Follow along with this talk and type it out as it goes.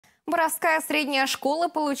Боровская средняя школа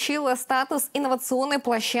получила статус инновационной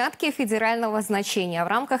площадки федерального значения. В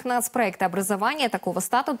рамках нацпроекта «Образование» такого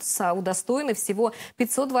статуса удостоены всего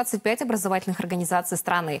 525 образовательных организаций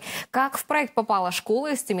страны. Как в проект попала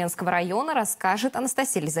школа из Тюменского района, расскажет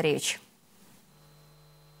Анастасия Лизаревич.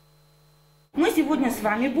 Мы сегодня с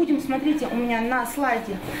вами будем, смотрите, у меня на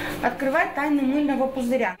слайде, открывать тайны мыльного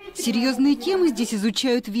пузыря. Серьезные темы здесь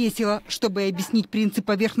изучают весело. Чтобы объяснить принцип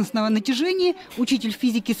поверхностного натяжения, учитель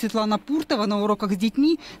физики Светлана Пуртова на уроках с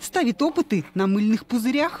детьми ставит опыты на мыльных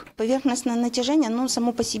пузырях. Поверхностное натяжение, оно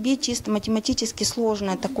само по себе чисто математически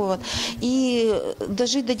сложное такое вот. И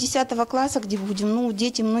дожить до 10 класса, где будем,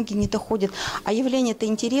 дети многие не доходят. А явление-то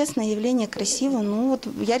интересное, явление красивое.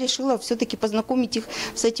 Я решила все-таки познакомить их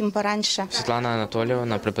с этим пораньше. Светлана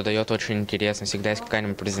Анатольевна преподает очень интересно. Всегда есть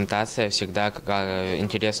какая-нибудь презентация, всегда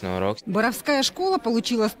интересный урок. Боровская школа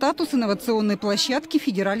получила статус инновационной площадки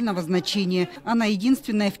федерального значения. Она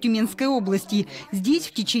единственная в Тюменской области. Здесь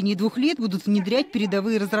в течение 2 лет будут внедрять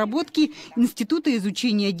передовые разработки Института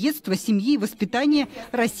изучения детства, семьи и воспитания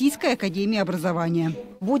Российской академии образования.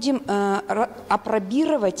 Будем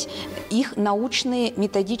апробировать их научные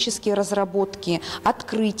методические разработки,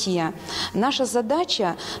 открытия. Наша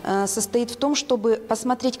задача состоит в том, чтобы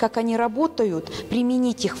посмотреть, как они работают,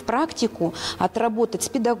 применить их в практику, отработать с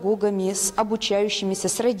педагогами, с обучающимися,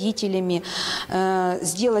 с родителями,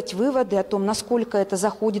 сделать выводы о том, насколько это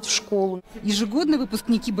заходит в школу. Ежегодно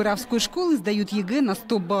выпускники Боровской школы сдают ЕГЭ на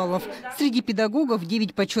 100 баллов. Среди педагогов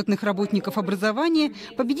 9 почетных работников образования,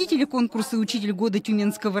 победители конкурса «Учитель года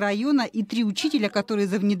Тюменского района» и 3 учителя, которые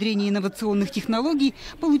за внедрение инновационных технологий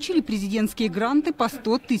получили президентские гранты по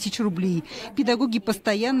 100 тысяч рублей. Педагоги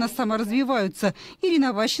постоянно саморазвиваются.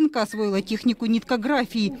 Ирина Ващенко освоила технику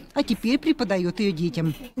ниткографии, а теперь преподает ее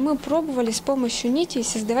детям. Мы пробовали с помощью нитей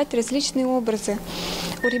создавать различные образы.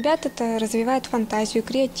 У ребят это развивает фантазию,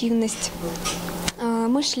 креативность,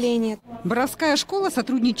 мышление. Боровская школа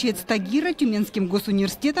сотрудничает с ТАГИРО, Тюменским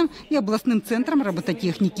госуниверситетом и областным центром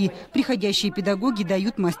робототехники. Приходящие педагоги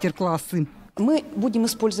дают мастер-классы. Мы будем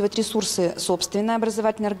использовать ресурсы собственной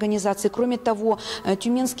образовательной организации. Кроме того,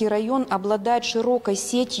 Тюменский район обладает широкой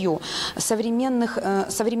сетью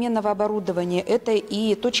современного оборудования. Это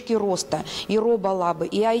и точки роста, и роболабы,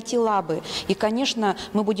 и IT-лабы. И, конечно,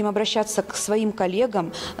 мы будем обращаться к своим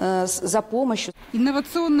коллегам за помощью.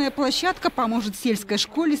 Инновационная площадка поможет сельской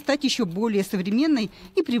школе стать еще более современной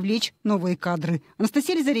и привлечь новые кадры.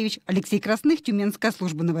 Анастасия Лизаревич, Алексей Красных, Тюменская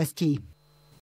служба новостей.